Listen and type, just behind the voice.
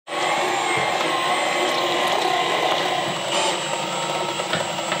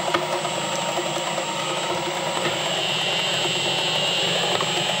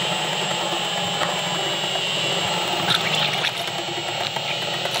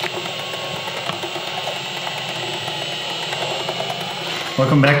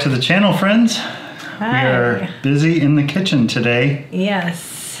Welcome back to the channel, friends. Hi. We are busy in the kitchen today.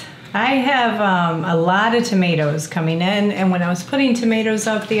 Yes. I have a lot of tomatoes coming in, and when I was putting tomatoes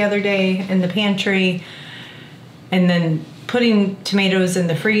up the other day in the pantry and then putting tomatoes in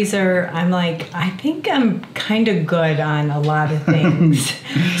the freezer, I'm like, I think I'm kind of good on a lot of things.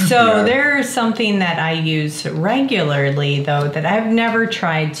 So there's something that I use regularly, though, that I've never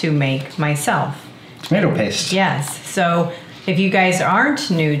tried to make myself. Tomato paste. Yes. So if you guys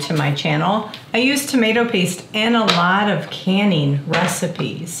aren't new to my channel, I use tomato paste in a lot of canning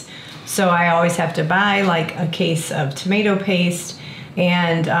recipes. So I always have to buy like a case of tomato paste,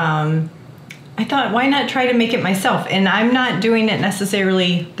 and I thought, why not try to make it myself? And I'm not doing it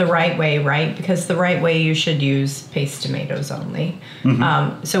necessarily the right way, right? Because the right way, you should use paste tomatoes only.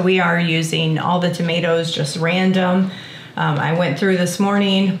 So we are using all the tomatoes, just random. I went through this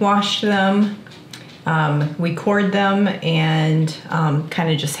morning, washed them, we cored them, and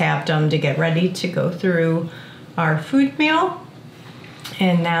kind of just halved them to get ready to go through our food meal.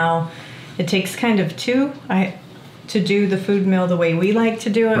 And now it takes kind of two to do the food meal the way we like to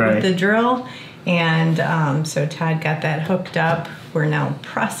do it, with the drill. And so Todd got that hooked up. We're now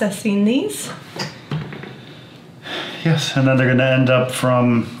processing these. Yes, and then they're going to end up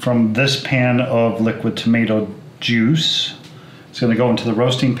from this pan of liquid tomato juice. It's going to go into the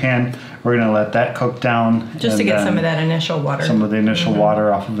roasting pan. We're going to let that cook down. Just to get some of that initial water. Some of the initial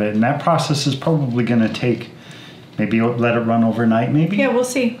water off of it. And that process is probably going to take, maybe let it run overnight, maybe? Yeah, we'll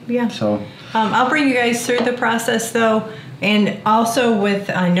see. Yeah. So I'll bring you guys through the process, though. And also with,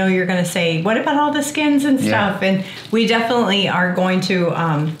 I know you're going to say, what about all the skins and stuff? And we definitely are going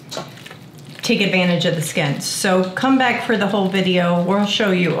to take advantage of the skins. So come back for the whole video. We'll show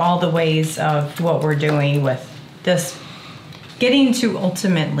you all the ways of what we're doing with this, getting to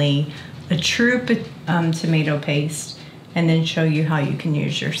ultimately a true tomato paste, and then show you how you can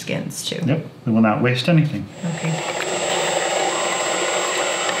use your skins too. Yep, we will not waste anything. Okay.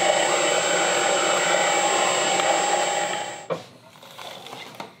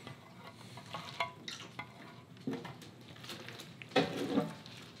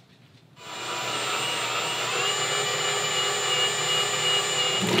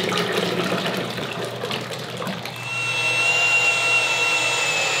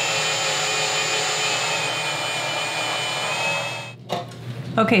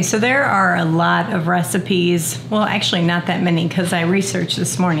 Okay, so there are a lot of recipes. Well, actually not that many, because I researched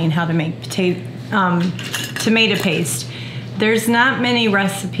this morning how to make tomato paste. There's not many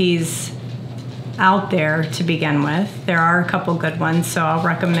recipes out there to begin with. There are a couple good ones, so I'll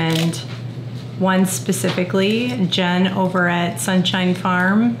recommend one specifically. Jen over at Sunshine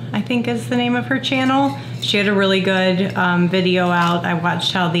Farm, I think is the name of her channel. She had a really good video out. I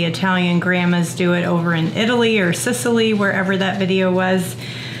watched how the Italian grandmas do it over in Italy or Sicily, wherever that video was.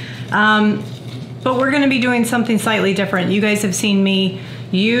 But we're gonna be doing something slightly different. You guys have seen me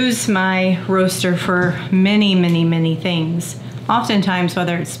use my roaster for many, many, many things. Oftentimes,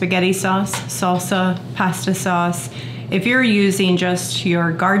 whether it's spaghetti sauce, salsa, pasta sauce, if you're using just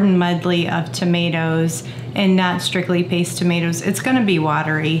your garden medley of tomatoes and not strictly paste tomatoes, it's gonna be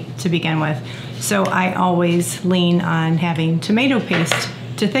watery to begin with. So I always lean on having tomato paste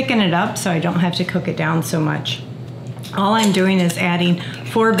to thicken it up so I don't have to cook it down so much. All I'm doing is adding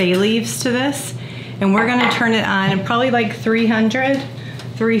 4 bay leaves to this, and we're gonna turn it on at probably like 300,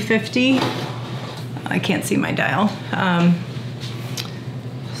 350. I can't see my dial.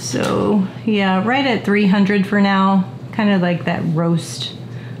 So yeah, right at 300 for now. Kind of like that roast,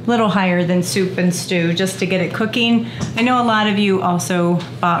 a little higher than soup and stew, just to get it cooking. I know a lot of you also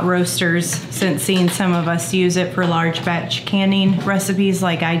bought roasters since seeing some of us use it for large batch canning recipes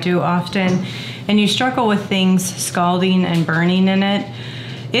like I do often, and you struggle with things scalding and burning in it.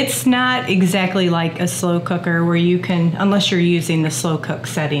 It's not exactly like a slow cooker where you can, unless you're using the slow cook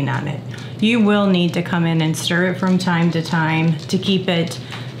setting on it, you will need to come in and stir it from time to time to keep it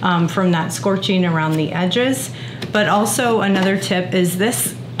from not scorching around the edges. But also another tip is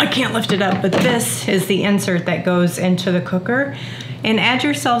this, I can't lift it up, but this is the insert that goes into the cooker. And add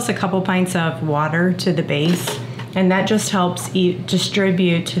yourselves a couple pints of water to the base, and that just helps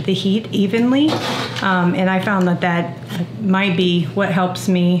distribute the heat evenly. And I found that that might be what helps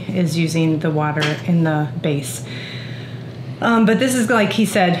me, is using the water in the base. But this is, like he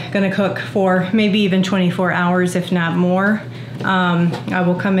said, gonna cook for maybe even 24 hours, if not more. I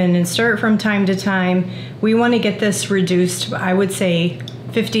will come in and stir it from time to time. We want to get this reduced, I would say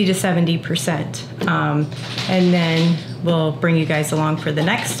 50 to 70%. And then we'll bring you guys along for the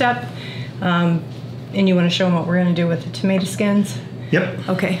next step. And you want to show them what we're going to do with the tomato skins? Yep.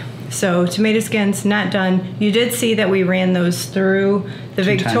 Okay. So tomato skins, not done. You did see that we ran those through the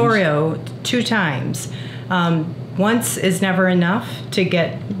Victorio 2 times. Once is never enough to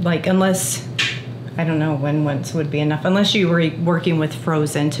get, like, unless, I don't know when once would be enough, unless you were working with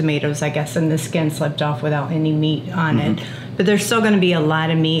frozen tomatoes, I guess, and the skin slipped off without any meat on it. But there's still going to be a lot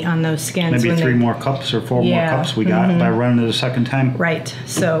of meat on those skins. Maybe 3 more cups or 4 more cups we got by running it a second time. Right.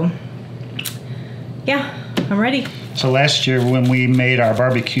 So, yeah, I'm ready. So last year when we made our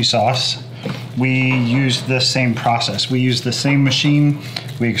barbecue sauce, we used the same process. We used the same machine.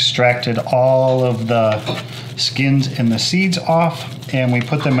 We extracted all of the skins and the seeds off, and we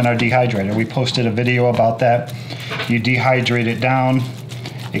put them in our dehydrator. We posted a video about that. You dehydrate it down.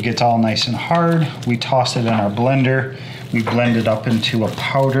 It gets all nice and hard. We toss it in our blender. We blend it up into a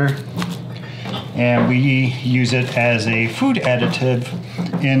powder, and we use it as a food additive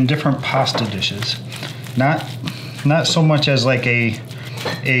in different pasta dishes. Not so much as like a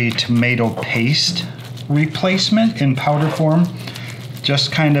tomato paste replacement in powder form,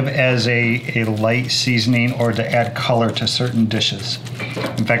 just kind of as a light seasoning or to add color to certain dishes.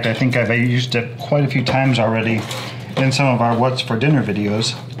 In fact, I think I've used it quite a few times already in some of our What's for Dinner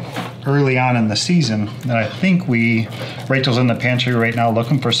videos early on in the season. And I think Rachel's in the pantry right now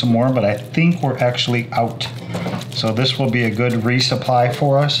looking for some more, but I think we're actually out. So this will be a good resupply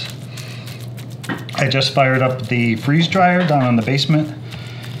for us. I just fired up the freeze dryer down in the basement.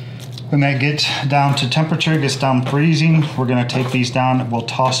 When that gets down to temperature, gets down freezing, we're gonna take these down, we'll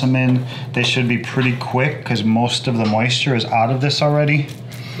toss them in. They should be pretty quick because most of the moisture is out of this already.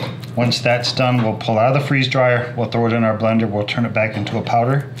 Once that's done, we'll pull out of the freeze dryer, we'll throw it in our blender, we'll turn it back into a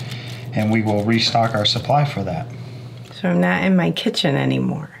powder, and we will restock our supply for that. So I'm not in my kitchen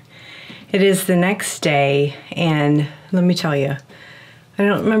anymore. It is the next day, and let me tell you, I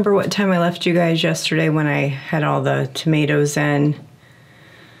don't remember what time I left you guys yesterday when I had all the tomatoes in.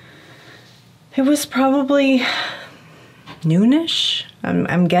 It was probably noonish,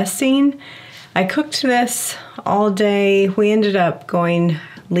 I'm guessing. I cooked this all day. We ended up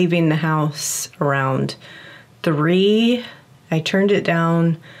leaving the house around 3. I turned it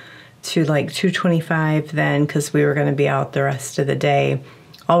down to like 2:25 then because we were going to be out the rest of the day.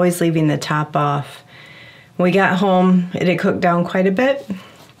 Always leaving the top off. When we got home, it had cooked down quite a bit.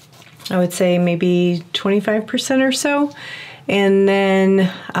 I would say maybe 25% or so. And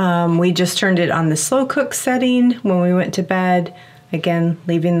then we just turned it on the slow cook setting when we went to bed. Again,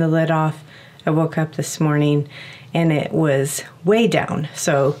 leaving the lid off. I woke up this morning and it was way down.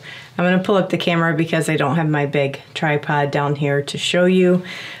 So I'm gonna pull up the camera because I don't have my big tripod down here to show you.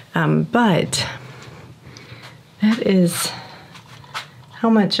 But that is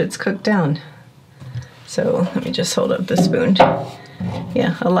how much it's cooked down. So let me just hold up the spoon.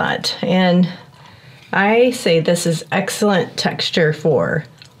 Yeah, a lot. And I say this is excellent texture for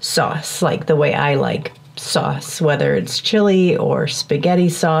sauce, like the way I like sauce, whether it's chili or spaghetti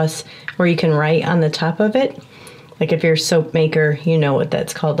sauce, where you can write on the top of it. Like if you're a soap maker, you know what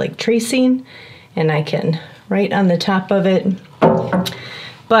that's called, like tracing. And I can write on the top of it.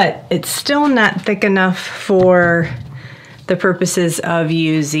 But it's still not thick enough for the purposes of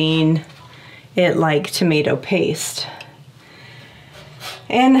using it like tomato paste.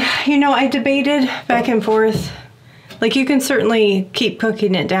 And, you know, I debated back and forth. Like, you can certainly keep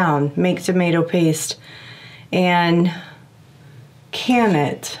cooking it down, make tomato paste, and can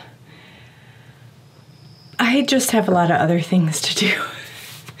it. I just have a lot of other things to do.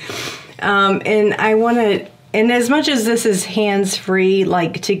 And I want to, and as much as this is hands-free,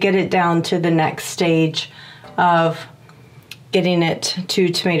 like to get it down to the next stage of getting it to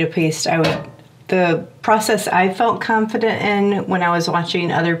tomato paste, the process I felt confident in when I was watching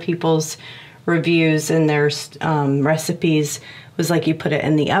other people's reviews and their recipes was like you put it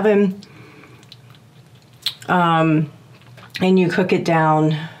in the oven and you cook it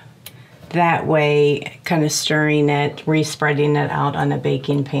down that way, kind of stirring it, re-spreading it out on a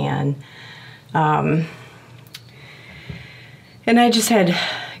baking pan. And I just had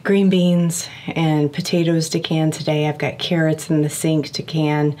green beans and potatoes to can today. I've got carrots in the sink to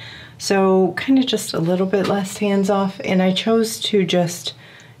can. So kind of just a little bit less hands-off, and I chose to just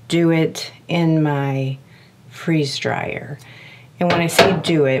do it in my freeze dryer. And when I say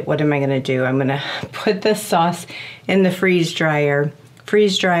do it, what am I gonna do? I'm gonna put this sauce in the freeze dryer,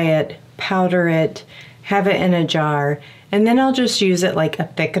 freeze dry it, powder it, have it in a jar, and then I'll just use it like a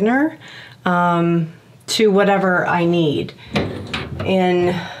thickener to whatever I need.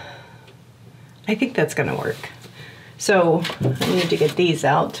 And I think that's gonna work. So I need to get these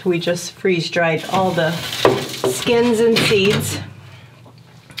out. We just freeze dried all the skins and seeds.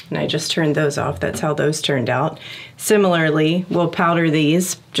 and I just turned those off. That's how those turned out. Similarly, we'll powder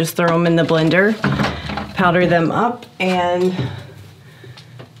these, just throw them in the blender, powder them up, and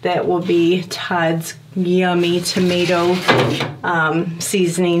that will be Todd's yummy tomato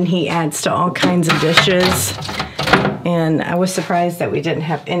seasoning he adds to all kinds of dishes. And I was surprised that we didn't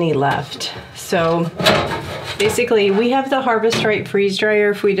have any left. So basically, we have the Harvest Right freeze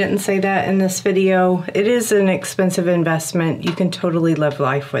dryer, if we didn't say that in this video. It is an expensive investment. You can totally live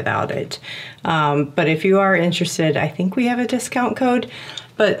life without it. But if you are interested, I think we have a discount code.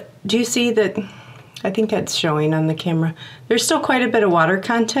 But do you see that? I think that's showing on the camera. There's still quite a bit of water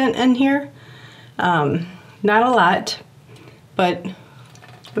content in here. Not a lot, but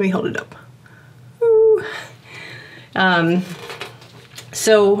let me hold it up. Ooh.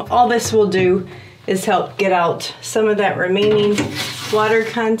 So all this will do is help get out some of that remaining water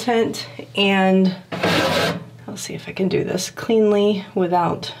content, and I'll see if I can do this cleanly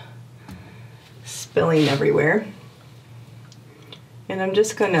without spilling everywhere. And I'm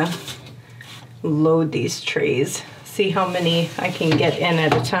just gonna load these trays, see how many I can get in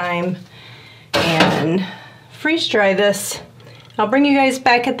at a time, and freeze dry this. I'll bring you guys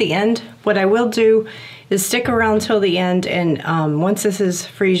back at the end. What I will do is stick around till the end, and once this is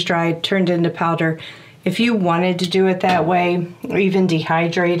freeze dried, turned into powder, if you wanted to do it that way, or even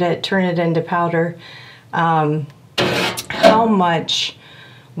dehydrate it, turn it into powder, how much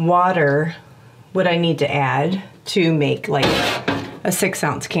water would I need to add to make like a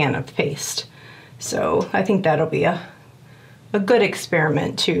 6-ounce can of paste? So I think that'll be a good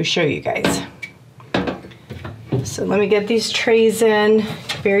experiment to show you guys. So let me get these trays in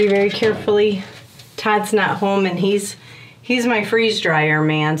very, very carefully. Todd's not home, and he's my freeze dryer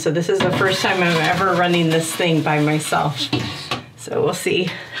man, so this is the first time I'm ever running this thing by myself. So we'll see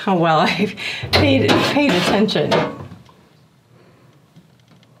how well I've paid attention.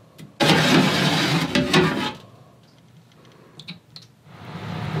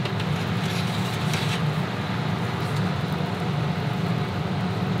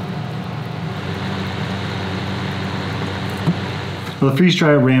 Well, the freeze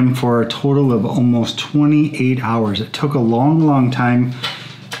dryer ran for a total of almost 28 hours. It took a long, long time,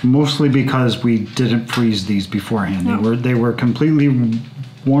 mostly because we didn't freeze these beforehand. No. They were completely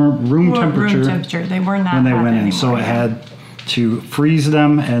room temperature. They were not when they went in. Anymore. So it had to freeze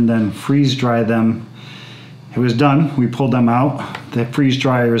them and then freeze dry them. It was done. We pulled them out. The freeze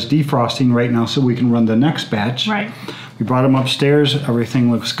dryer is defrosting right now, so we can run the next batch. Right. We brought them upstairs.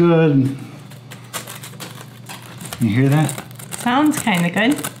 Everything looks good. You hear that? Sounds kind of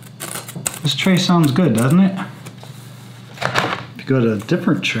good. This tray sounds good, doesn't it? If you go to a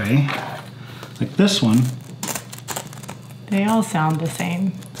different tray, like this one. They all sound the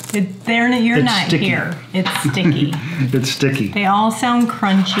same. You're not sticky. Here. It's sticky. It's sticky. They all sound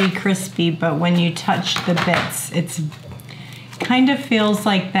crunchy, crispy, but when you touch the bits, it's kind of feels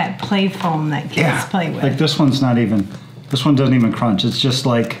like that play foam that kids play with. Like this one's not even, this one doesn't even crunch. It's just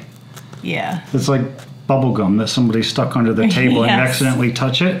like, it's like bubble gum that somebody stuck under the table and accidentally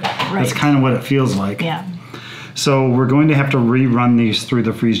touch it. Right. That's kind of what it feels like. Yeah. So we're going to have to rerun these through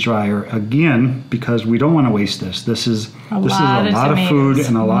the freeze dryer again because we don't want to waste this. This is a lot of food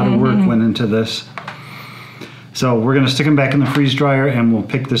and a lot of work went into this. So we're going to stick them back in the freeze dryer, and we'll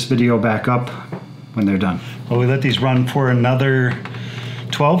pick this video back up when they're done. Well, we let these run for another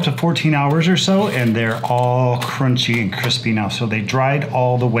 12 to 14 hours or so, and they're all crunchy and crispy now. So they dried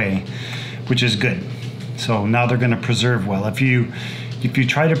all the way, which is good. So now they're going to preserve well. If you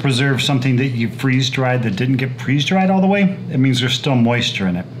try to preserve something that you freeze dried that didn't get freeze dried all the way, it means there's still moisture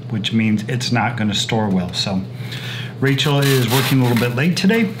in it, which means it's not going to store well. So Rachel is working a little bit late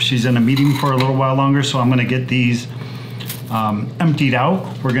today. She's in a meeting for a little while longer, so I'm going to get these emptied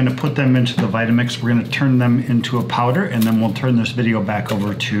out. We're going to put them into the Vitamix. We're going to turn them into a powder, and then we'll turn this video back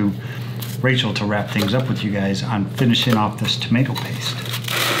over to Rachel to wrap things up with you guys on finishing off this tomato paste.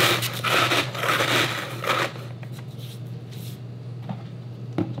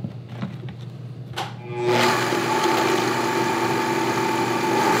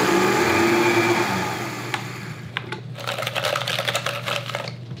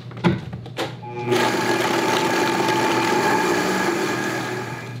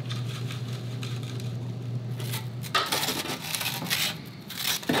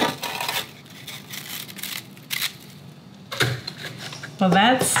 Well,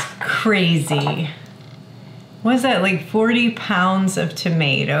 that's crazy. What is that, like 40 pounds of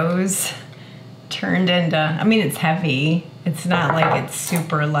tomatoes turned into, I mean, it's heavy. It's not like it's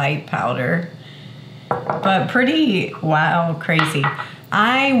super light powder, but pretty, wow, crazy.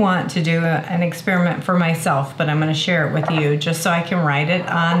 I want to do an experiment for myself, but I'm going to share it with you just so I can write it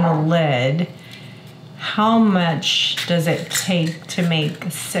on the lid. How much does it take to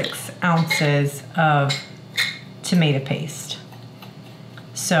make 6 ounces of tomato paste?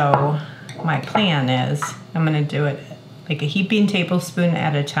 So my plan is I'm going to do it like a heaping tablespoon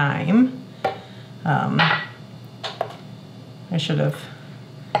at a time. I should have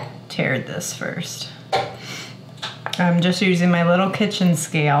tared this first. I'm just using my little kitchen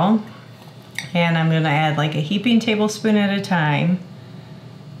scale, and I'm going to add like a heaping tablespoon at a time,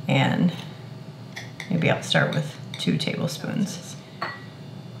 and maybe I'll start with 2 tablespoons.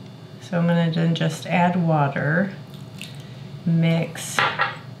 So I'm going to then just add water, mix,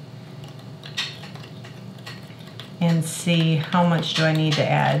 and see how much do I need to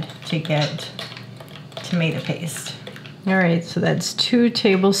add to get tomato paste. All right, so that's 2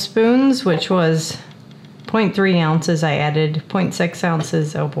 tablespoons, which was 0.3 ounces. I added 0.6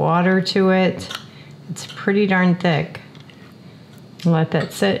 ounces of water to it. It's pretty darn thick. Let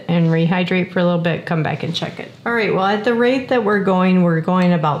that sit and rehydrate for a little bit, come back and check it. All right, well, at the rate that we're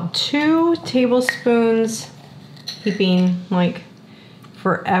going about 2 tablespoons heaping, like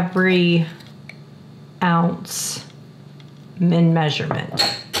for every ounce in measurement.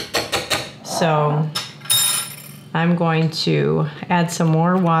 So I'm going to add some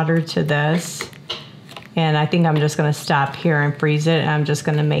more water to this, and I think I'm just going to stop here and freeze it. I'm just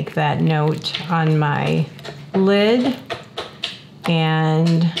going to make that note on my lid,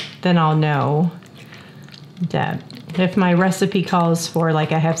 and then I'll know that if my recipe calls for,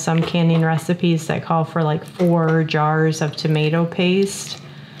 like I have some canning recipes that call for like 4 jars of tomato paste,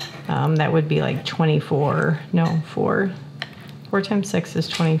 that would be like 4 times 6 is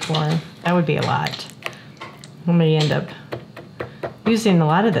 24. That would be a lot. I'm going to end up using a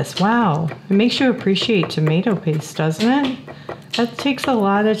lot of this. Wow, it makes you appreciate tomato paste, doesn't it? That takes a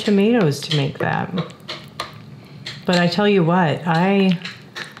lot of tomatoes to make that. But I tell you what, I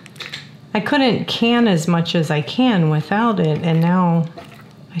couldn't can as much as I can without it, and now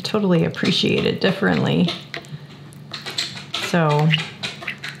I totally appreciate it differently. So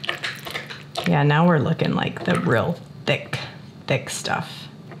yeah, now we're looking like the real thick stuff.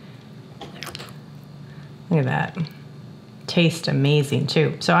 Look at that. Tastes amazing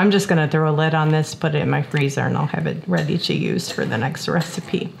too. So I'm just gonna throw a lid on this, put it in my freezer, and I'll have it ready to use for the next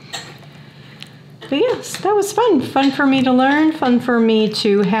recipe. But yes, that was fun. Fun for me to learn, fun for me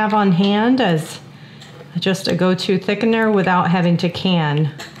to have on hand as just a go-to thickener without having to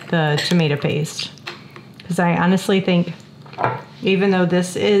can the tomato paste. Because I honestly think, even though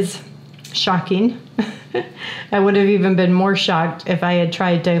this is shocking, I would have even been more shocked if I had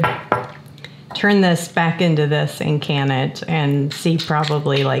tried to turn this back into this and can it and see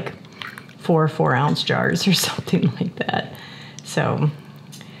probably like 4 4-ounce jars or something like that. So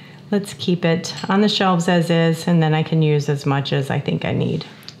let's keep it on the shelves as is, and then I can use as much as I think I need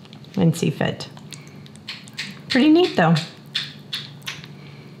and see fit. Pretty neat though.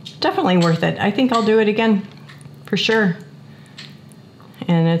 Definitely worth it. I think I'll do it again for sure.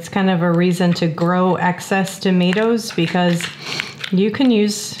 And it's kind of a reason to grow excess tomatoes, because you can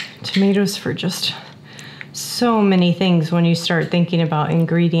use tomatoes for just so many things when you start thinking about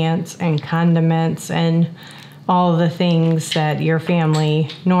ingredients and condiments and all the things that your family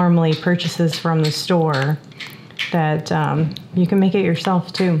normally purchases from the store, that you can make it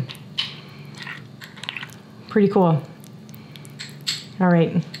yourself too. Pretty cool. All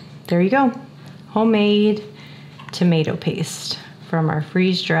right, there you go. Homemade tomato paste from our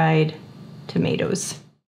freeze-dried tomatoes.